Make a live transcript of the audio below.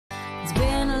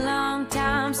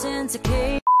since a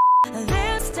kid.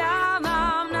 This time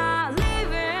I'm not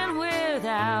leaving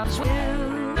without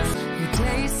you. You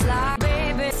taste like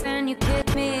baby and you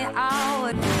kick me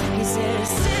out. He says,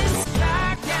 sit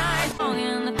back down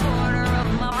in the corner of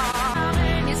my heart.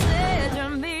 And you said to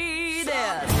me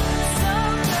there's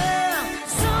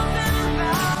something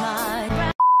about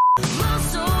my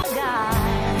muscle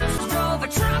guy. Just drove a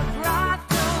truck right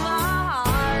through my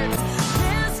heart.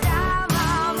 This time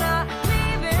I'm not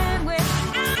leaving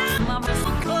without my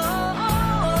muscle car.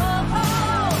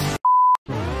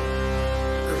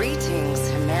 Greetings,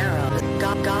 Hamero.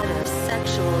 Gaga,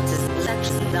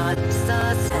 Sexual-Dyslexic, not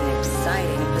sus and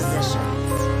exciting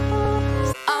positions.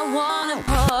 I wanna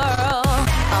pearl,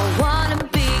 I wanna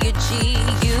be a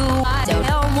G.U.Y.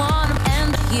 I wanna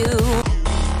end you.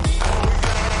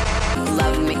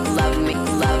 Love me, love me,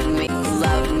 love me,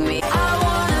 love me. I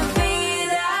wanna be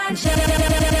that G.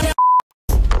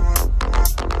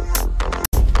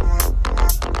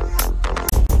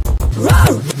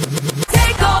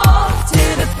 Take off to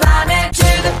the planet,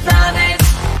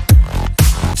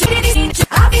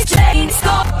 I'll be changed,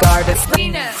 Garden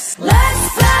Venus.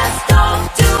 Let's blast off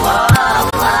to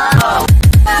all.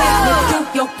 Take me to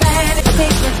your planet,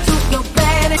 take me to your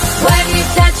planet. When you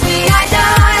touch me, I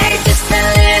die, just a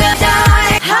little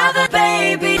die. Have a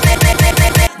baby,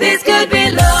 this could be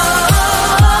love.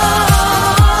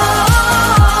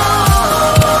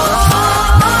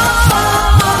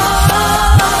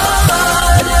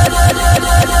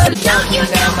 Don't you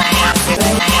know my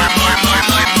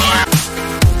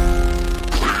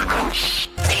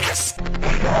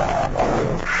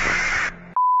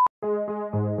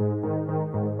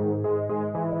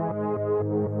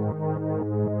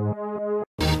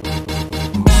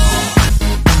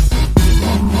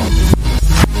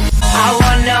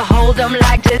hold him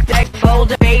like this deck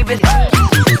folder, baby.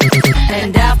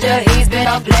 And after he's been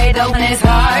a Play-Doh in his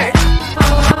heart.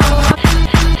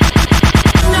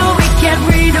 No, we can't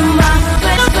read him my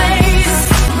face.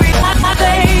 Read my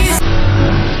face.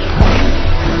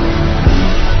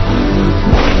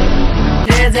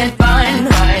 Isn't fun.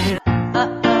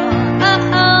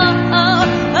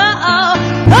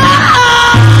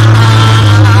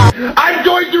 I'm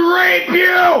going to rape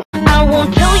you! I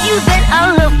won't tell you that I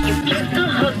love you.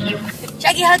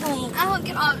 Jackie, hug me. I won't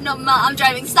get off. No, Ma, I'm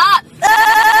driving. Stop!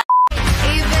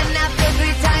 Even after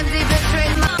 3 times he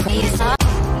betrayed my peace.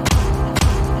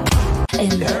 In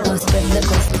those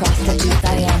biblical prostitute,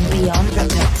 I am beyond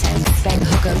repentance. Bang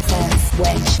hooker fence,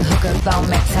 wench, hooker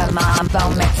baumeter, mom,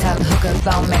 baumeter, hooker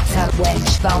baumeter,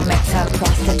 wench, baumeter,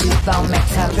 prostitute,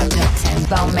 baumeter, repentant,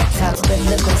 baumeter,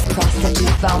 biblical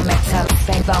prostitute, baumeter,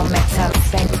 bang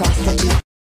prostitute.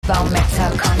 Baumeter,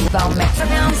 baumeter,